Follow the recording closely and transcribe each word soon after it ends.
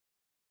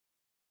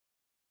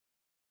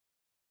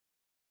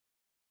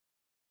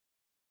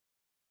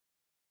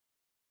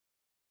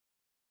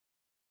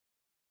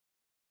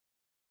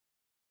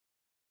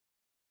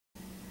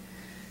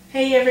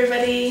Hey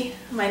everybody,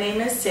 my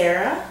name is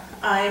Sarah.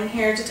 I'm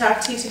here to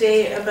talk to you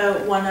today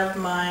about one of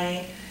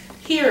my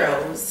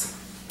heroes.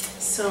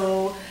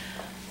 So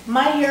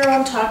my hero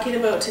I'm talking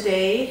about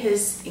today,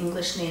 his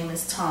English name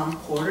is Tom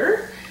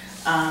Porter,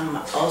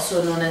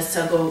 also known as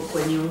Sago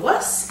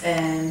Gwenyungwas,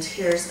 and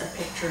here's a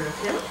picture of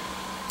him.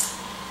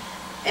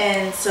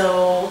 And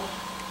so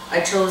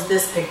I chose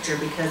this picture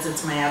because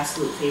it's my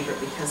absolute favorite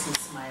because he's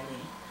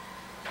smiling.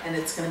 And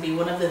it's going to be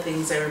one of the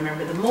things I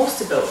remember the most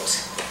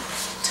about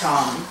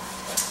Tom.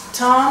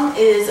 Tom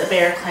is a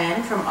Bear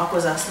Clan from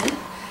Akwesasne,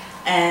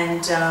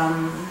 and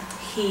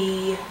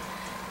he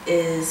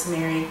is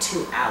married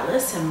to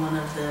Alice, and one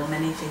of the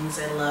many things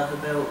I love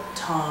about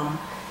Tom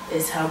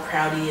is how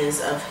proud he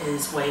is of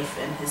his wife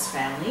and his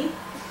family.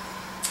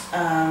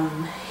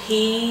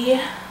 He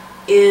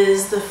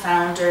is the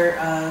founder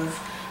of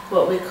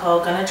what we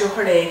call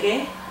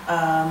Ganajoharege,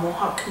 a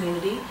Mohawk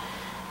community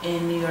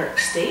in New York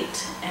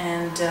State,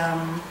 and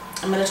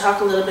I'm going to talk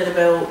a little bit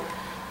about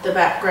the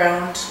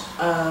background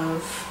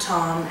of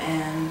Tom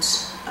and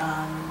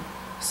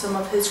some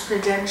of his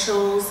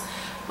credentials,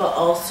 but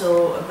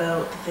also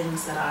about the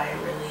things that I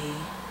really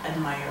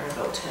admire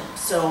about him.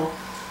 So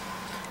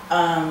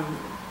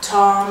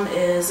Tom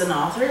is an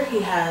author.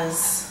 He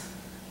has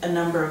a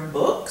number of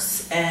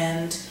books,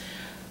 and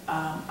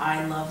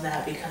I love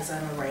that because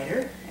I'm a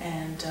writer,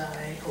 and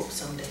I hope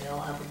someday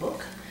I'll have a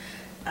book.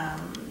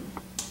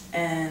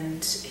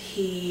 And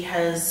he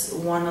has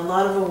won a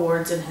lot of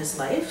awards in his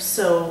life.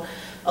 So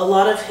a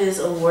lot of his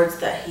awards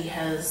that he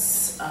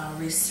has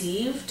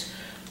received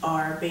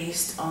are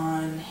based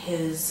on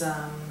his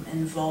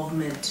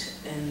involvement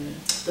in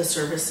the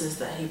services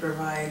that he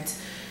provides,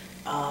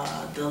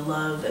 the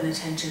love and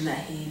attention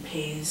that he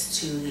pays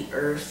to the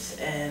earth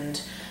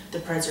and the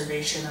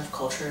preservation of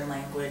culture and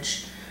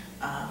language,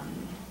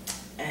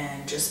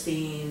 and just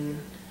being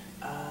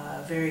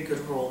a very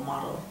good role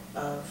model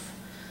of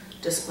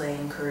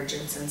displaying courage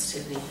and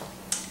sensitivity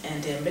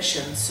and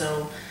ambition.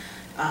 So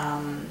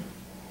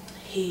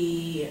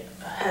he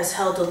has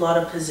held a lot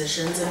of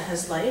positions in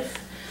his life,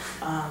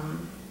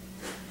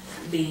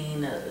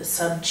 being a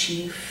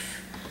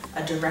sub-chief,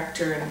 a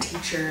director and a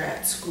teacher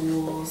at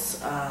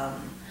schools.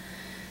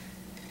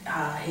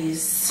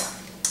 He's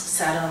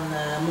sat on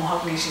the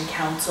Mohawk Nation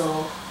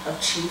Council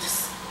of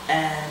Chiefs,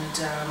 and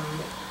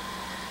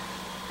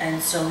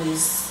so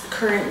he's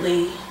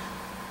currently,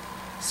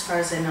 as far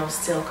as I know,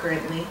 still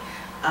currently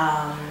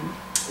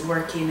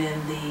working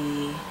in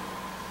the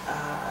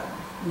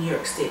New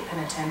York State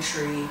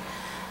Penitentiary,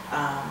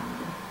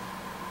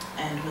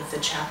 and with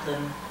the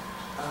chaplain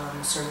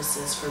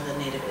services for the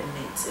Native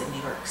inmates in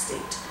New York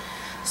State.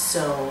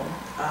 So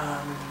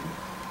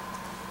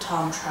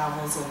Tom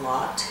travels a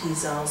lot.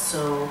 He's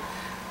also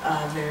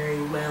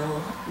very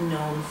well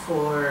known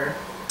for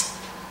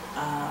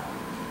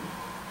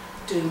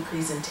doing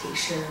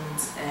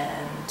presentations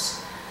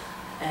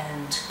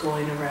and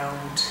going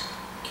around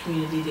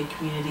community to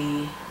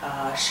community,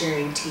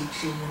 sharing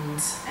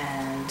teachings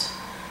and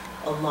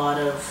a lot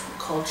of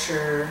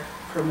culture,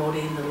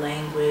 promoting the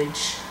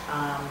language,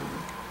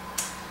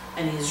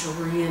 and he's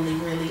really,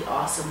 really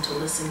awesome to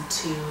listen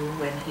to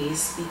when he's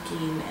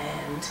speaking,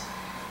 and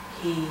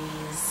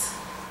he's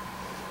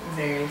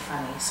very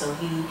funny. So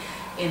he,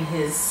 in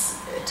his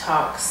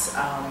talks,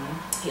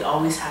 he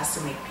always has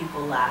to make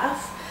people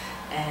laugh,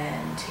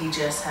 and he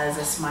just has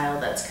a smile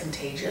that's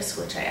contagious,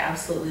 which I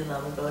absolutely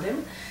love about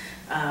him.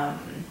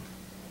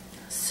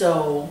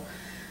 So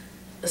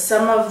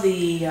some of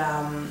the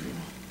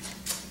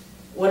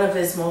one of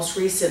his most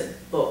recent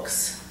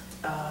books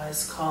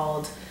is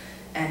called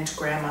And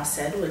Grandma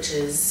Said, which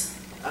is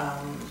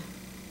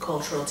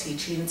cultural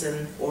teachings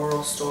and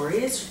oral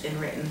stories in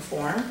written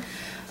form.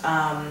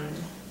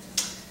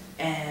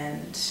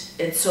 And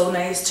it's so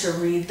nice to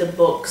read the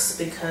books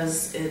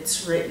because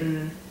it's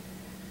written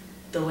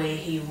the way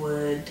he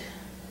would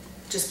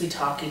just be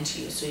talking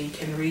to you. So you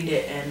can read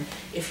it, and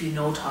if you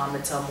know Tom,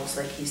 it's almost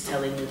like he's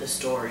telling you the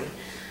story.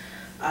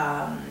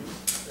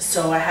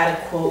 So I had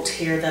a quote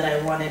here that I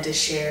wanted to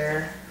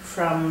share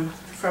from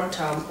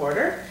Tom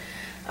Porter.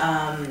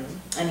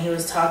 And he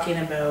was talking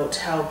about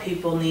how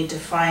people need to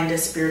find a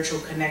spiritual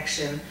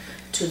connection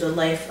to the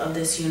life of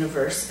this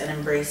universe and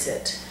embrace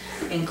it.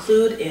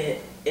 Include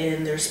it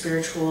in their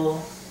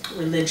spiritual,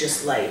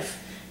 religious life.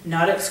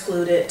 Not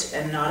exclude it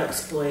and not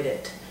exploit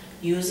it.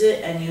 Use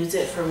it and use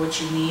it for what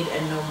you need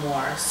and no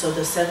more. So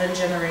the 7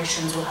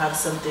 generations will have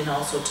something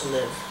also to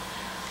live.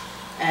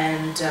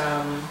 And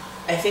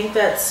I think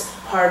that's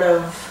part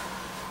of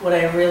what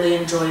I really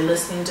enjoy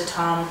listening to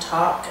Tom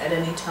talk at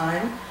any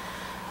time,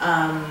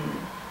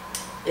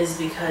 is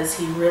because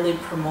he really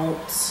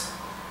promotes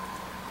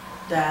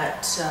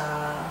that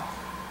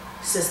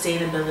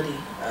sustainability,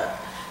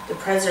 the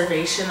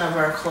preservation of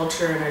our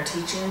culture and our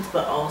teachings,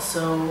 but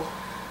also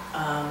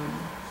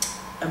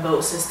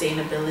about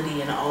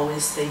sustainability and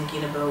always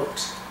thinking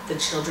about the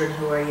children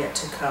who are yet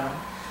to come.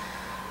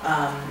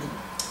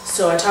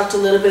 So I talked a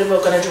little bit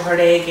about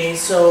Ganajoharege.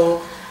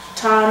 So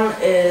Tom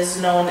is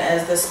known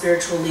as the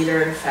spiritual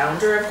leader and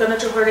founder of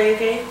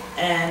Ganadjo-Jorege,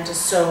 and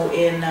so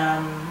in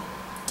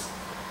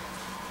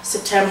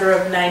September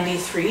of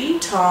 '93,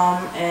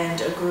 Tom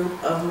and a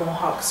group of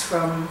Mohawks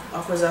from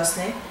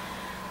Akwesasne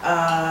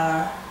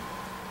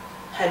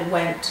had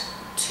went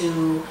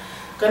to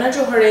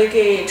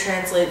Ganadjo-Jorege. It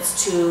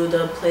translates to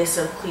the place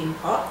of clean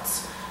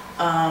pots,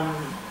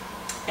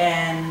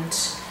 and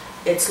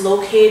it's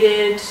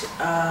located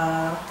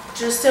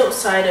just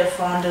outside of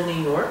Fonda,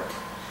 New York,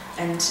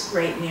 and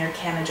right near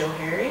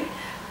Canajoharie.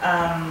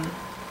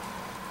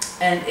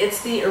 And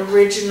it's the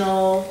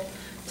original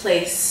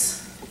place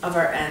of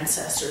our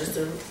ancestors,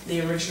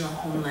 the original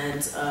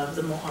homelands of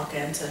the Mohawk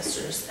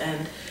ancestors.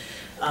 And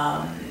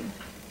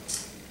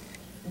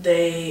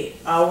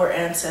our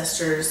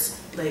ancestors,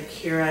 like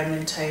here I'm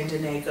in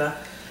Tyendinaga,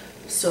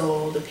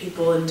 so the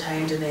people in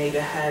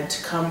Tyendinaga had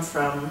to come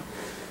from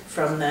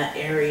that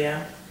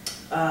area.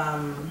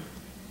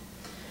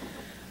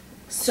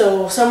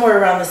 So somewhere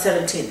around the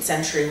 17th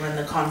century when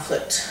the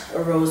conflict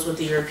arose with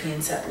the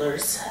European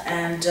settlers.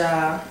 And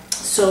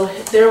so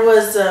there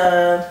was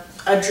a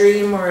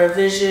dream or a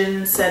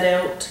vision set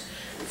out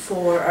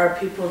for our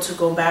people to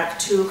go back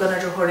to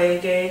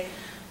Ganadjo-Jorege,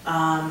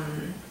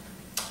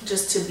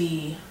 just to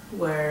be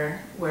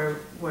where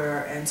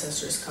our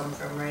ancestors come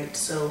from, right?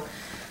 So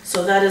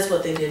that is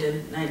what they did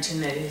in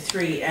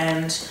 1993.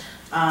 And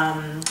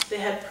they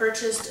had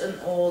purchased an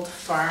old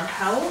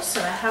farmhouse,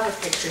 and I have a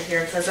picture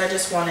here because I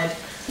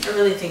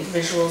really think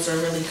visuals are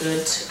really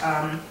good.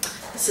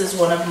 This is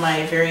one of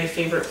my very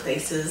favorite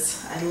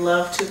places. I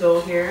love to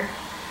go here.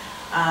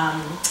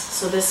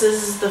 So this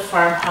is the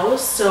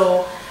farmhouse.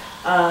 So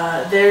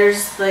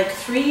there's like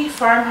 3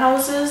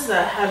 farmhouses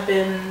that have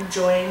been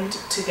joined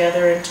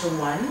together into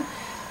one,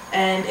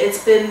 and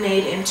it's been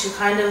made into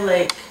kind of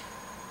like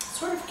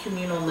sort of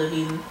communal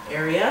living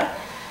area.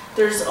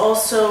 There's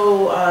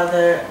also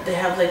they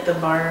have like the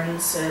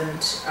barns,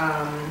 and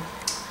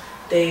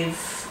they've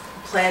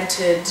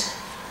planted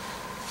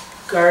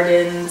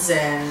gardens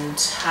and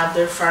have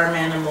their farm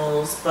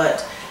animals,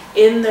 but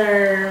in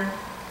the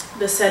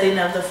setting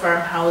of the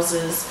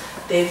farmhouses,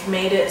 they've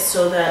made it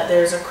so that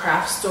there's a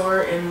craft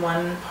store in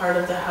one part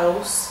of the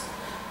house,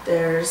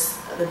 there's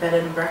the bed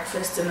and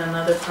breakfast in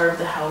another part of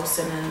the house,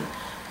 and then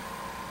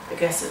I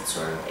guess it's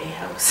sort of a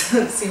house.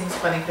 It seems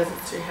funny because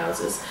it's 3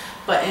 houses.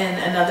 But in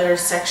another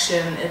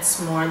section, it's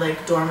more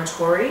like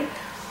dormitory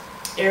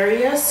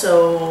area.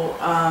 So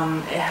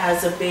it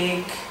has a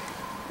big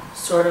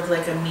sort of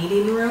like a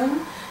meeting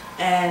room,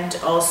 and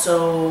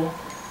also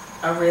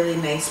a really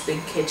nice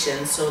big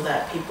kitchen so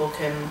that people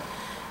can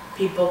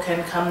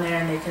come there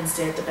and they can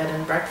stay at the bed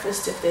and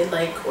breakfast if they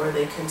like, or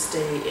they can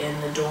stay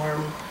in the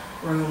dorm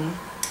room,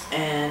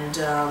 and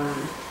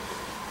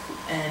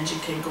you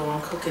can go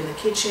and cook in the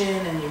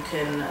kitchen, and you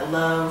can, I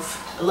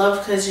love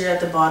because you're at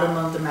the bottom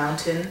of the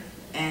mountain,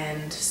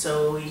 and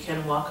so you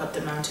can walk up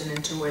the mountain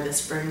into where the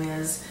spring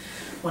is.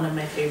 One of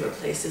my favorite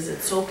places.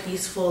 It's so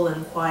peaceful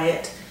and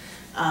quiet,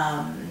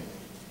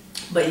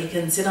 but you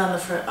can sit on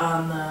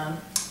the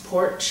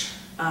porch,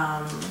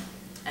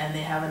 and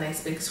they have a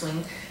nice big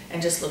swing,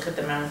 and just look at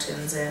the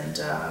mountains. And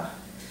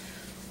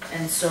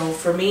so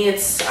for me,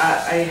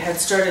 I had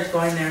started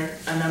going there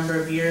a number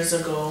of years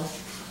ago,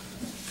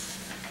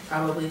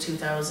 probably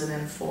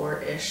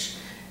 2004-ish,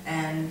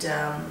 and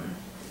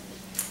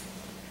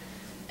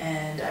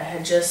I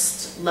had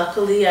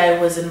luckily I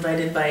was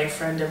invited by a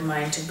friend of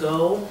mine to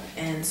go,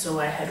 and so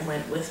I had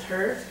went with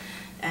her,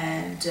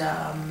 and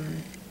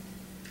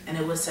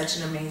it was such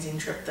an amazing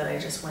trip that I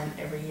just went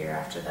every year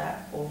after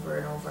that, over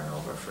and over and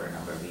over for a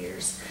number of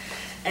years.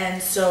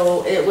 And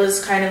so it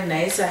was kind of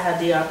nice. I had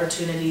the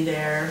opportunity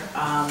there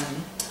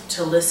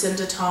to listen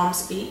to Tom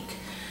speak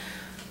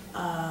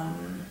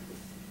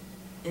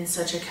in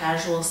such a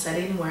casual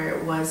setting where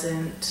it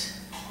wasn't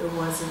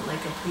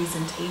like a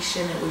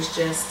presentation. It was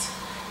just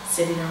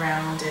sitting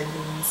around and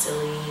being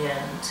silly,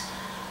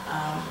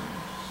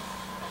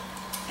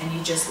 and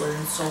you just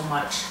learn so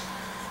much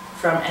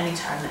from any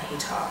time that he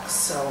talks.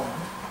 So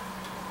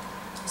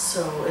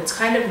it's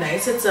kind of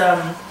nice. It's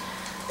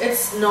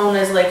known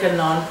as like a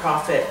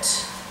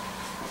non-profit,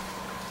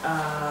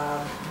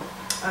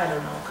 I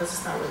don't know, because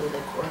it's not really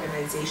like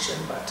organization,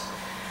 but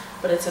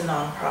it's a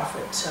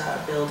non-profit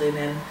building,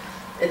 and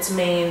its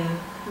main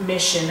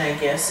mission, I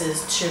guess,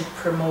 is to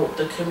promote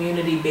the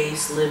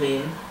community-based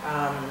living,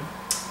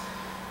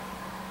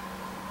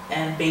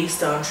 and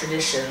based on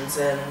traditions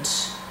and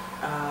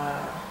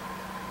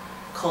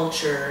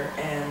culture,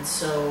 and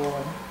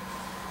so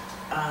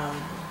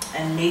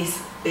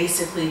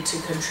basically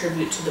to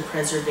contribute to the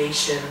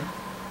preservation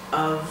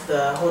of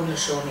the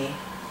Haudenosaunee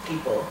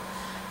people,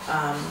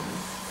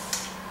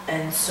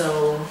 and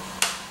so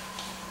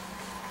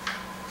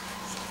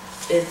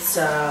it's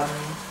a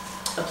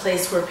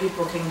place where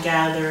people can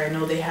gather. I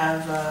know they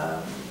have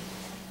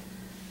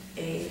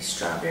a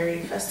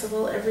strawberry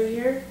festival every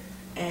year,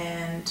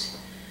 and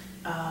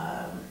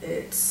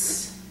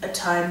it's a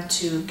time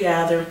to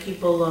gather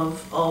people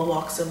of all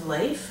walks of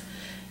life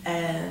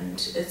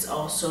and it's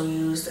also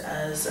used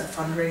as a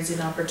fundraising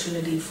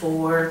opportunity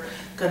for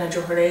Gana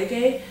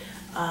Johorege.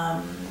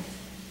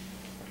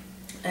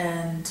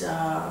 And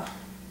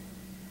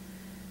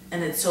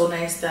it's so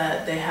nice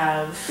that they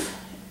have,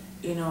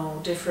 you know,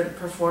 different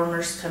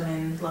performers come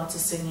in, lots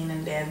of singing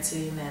and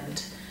dancing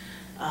and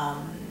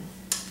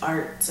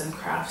arts and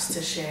crafts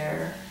to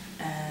share,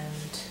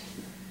 and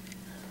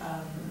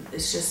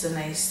it's just a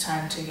nice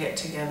time to get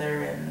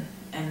together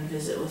and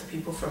visit with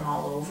people from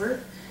all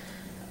over.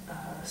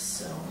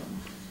 So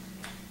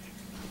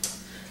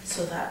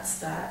that's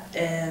that.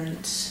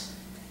 And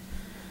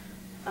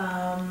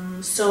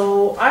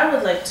so I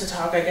would like to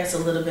talk, I guess, a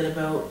little bit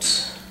about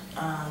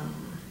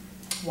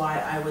why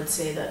I would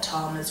say that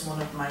Tom is one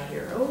of my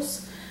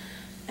heroes.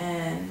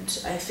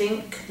 And I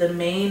think the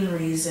main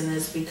reason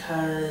is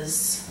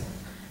because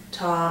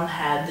Tom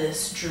had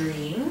this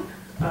dream,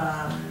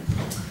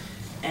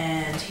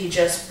 and he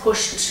just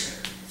pushed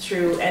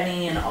through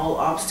any and all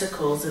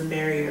obstacles and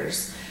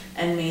barriers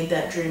and made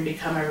that dream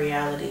become a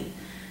reality.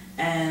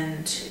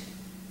 And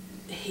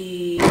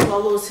he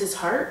follows his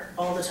heart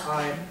all the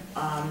time,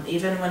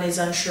 even when he's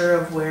unsure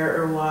of where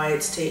or why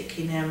it's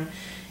taking him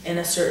in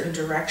a certain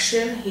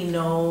direction. He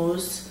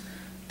knows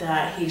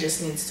that he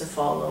just needs to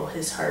follow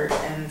his heart,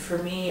 and for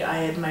me,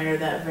 I admire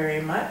that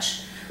very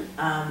much,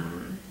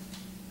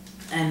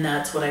 and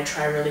that's what I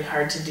try really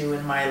hard to do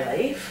in my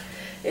life,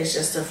 is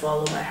just to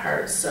follow my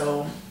heart.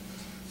 So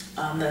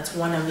that's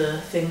one of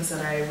the things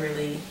that I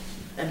really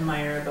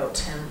admire about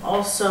him.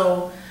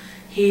 Also,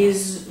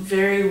 he's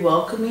very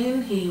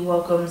welcoming. He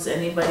welcomes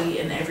anybody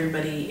and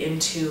everybody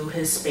into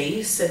his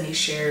space, and he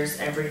shares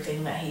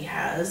everything that he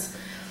has.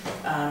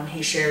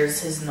 He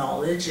shares his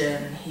knowledge,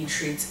 and he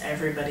treats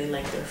everybody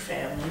like their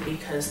family,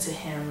 because to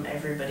him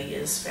everybody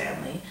is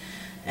family.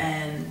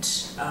 And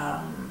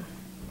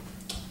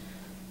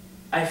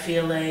I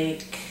feel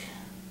like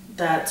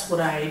that's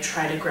what I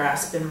try to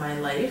grasp in my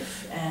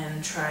life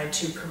and try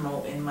to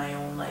promote in my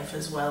own life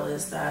as well,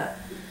 is that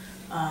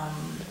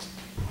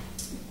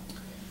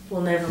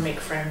we'll never make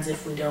friends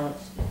if we don't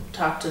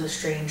talk to the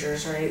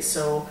strangers, right?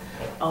 So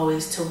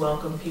always to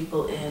welcome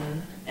people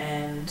in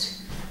and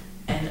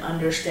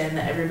understand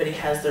that everybody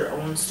has their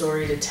own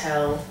story to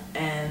tell,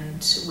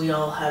 and we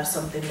all have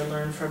something to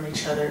learn from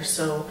each other.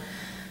 So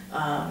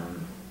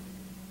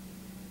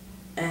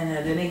and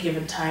at any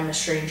given time, a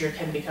stranger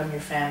can become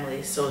your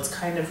family. So it's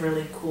kind of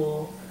really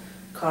cool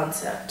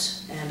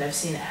concept, and I've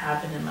seen it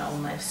happen in my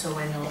own life, so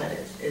I know that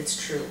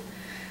it's true.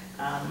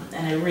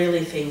 And I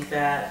really think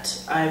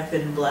that I've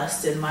been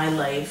blessed in my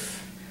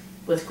life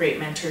with great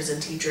mentors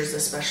and teachers,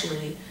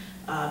 especially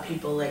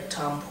people like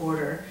Tom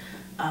Porter,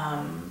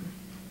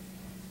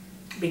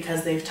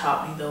 because they've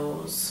taught me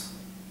those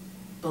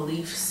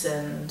beliefs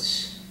and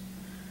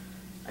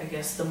I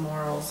guess the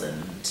morals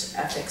and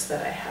ethics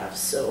that I have.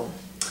 So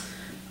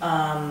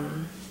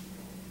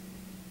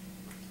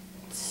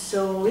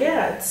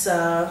yeah, it's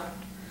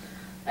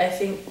I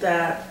think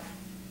that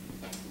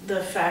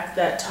the fact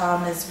that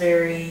Tom is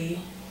very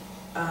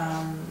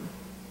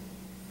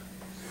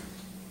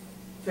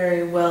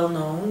very well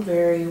known,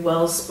 very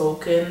well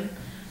spoken,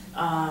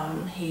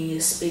 he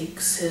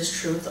speaks his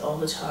truth all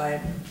the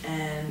time,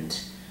 and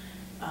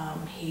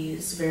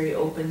he's very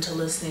open to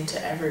listening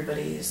to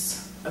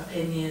everybody's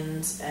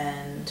opinions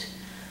and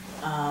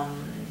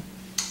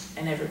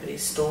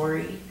everybody's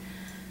story,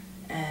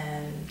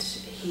 and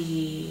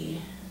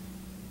he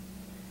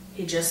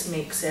just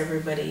makes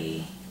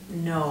everybody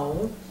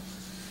know,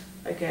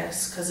 I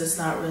guess, because it's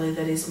not really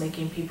that he's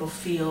making people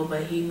feel,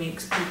 but he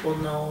makes people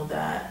know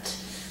that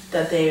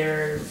they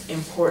are an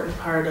important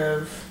part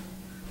of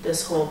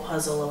this whole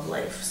puzzle of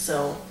life.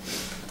 So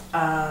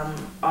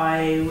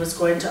I was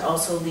going to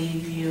also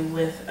leave you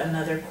with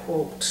another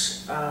quote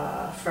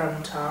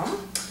from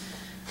Tom,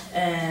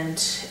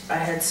 and I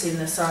had seen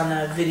this on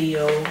a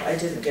video. I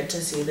didn't get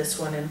to see this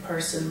one in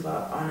person,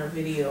 but on a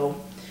video.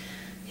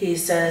 He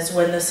says,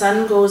 "When the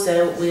sun goes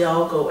out, we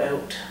all go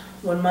out.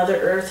 When Mother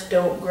Earth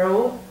don't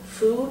grow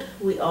food,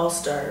 we all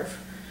starve.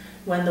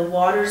 When the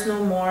water's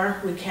no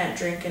more, we can't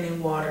drink any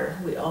water.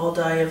 We all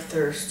die of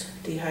thirst,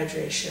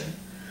 dehydration.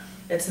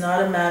 It's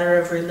not a matter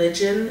of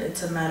religion,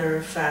 it's a matter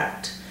of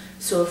fact.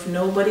 So if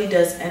nobody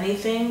does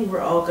anything,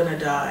 we're all gonna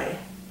die.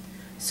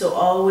 So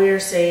all we're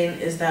saying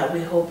is that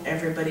we hope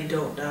everybody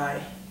don't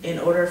die. In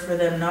order for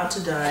them not to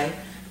die,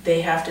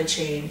 they have to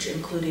change,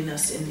 including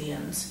us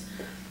Indians."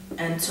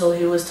 And so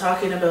he was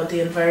talking about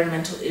the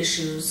environmental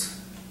issues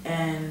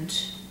and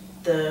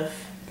the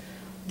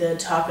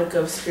topic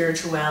of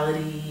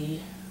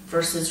spirituality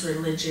versus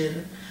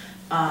religion.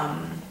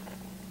 And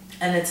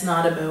it's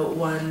not about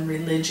one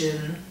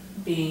religion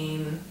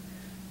being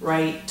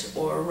right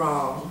or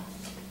wrong.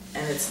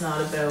 And it's not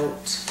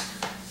about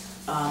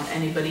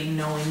anybody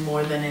knowing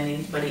more than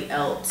anybody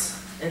else.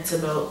 It's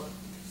about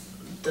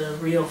the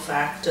real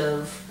fact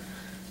of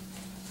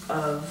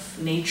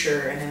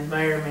nature and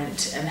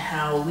environment, and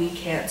how we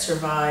can't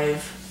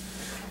survive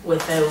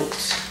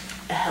without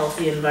a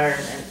healthy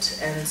environment.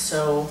 And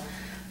so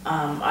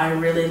I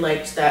really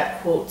liked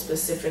that quote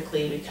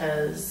specifically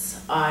because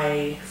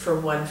I, for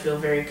one, feel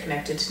very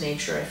connected to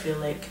nature. I feel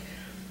like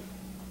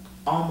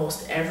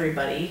almost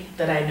everybody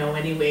that I know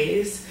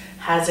anyways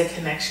has a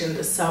connection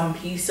to some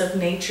piece of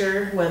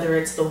nature, whether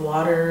it's the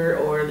water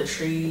or the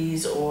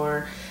trees,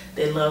 or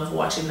they love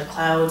watching the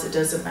clouds. It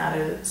doesn't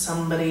matter.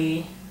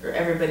 Somebody or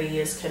everybody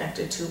is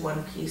connected to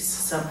one piece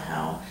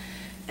somehow.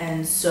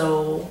 And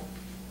so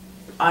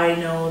I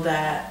know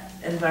that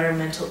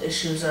environmental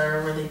issues are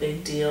a really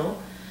big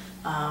deal.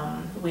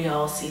 We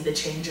all see the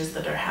changes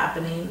that are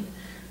happening.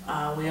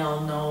 We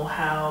all know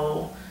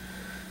how,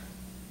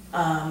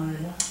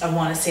 I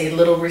want to say,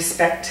 little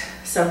respect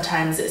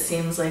sometimes it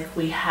seems like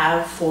we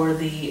have for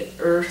the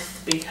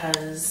earth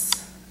because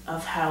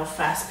of how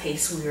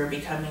fast-paced we are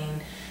becoming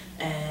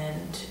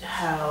and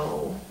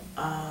how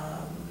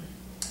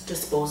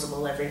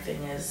disposable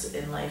everything is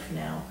in life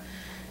now.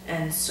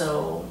 And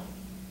so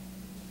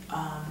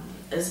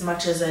as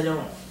much as I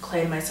don't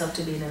claim myself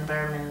to be an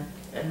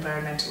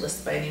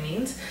environmentalist by any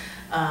means,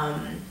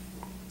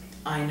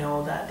 I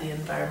know that the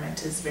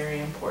environment is very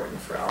important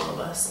for all of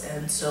us,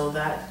 and so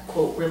that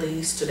quote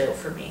really stood out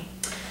for me.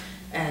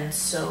 And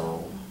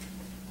so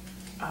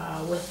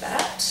with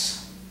that,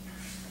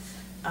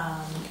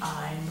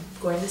 I'm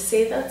going to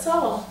say that's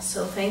all.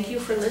 So thank you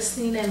for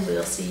listening, and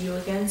we'll see you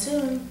again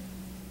soon.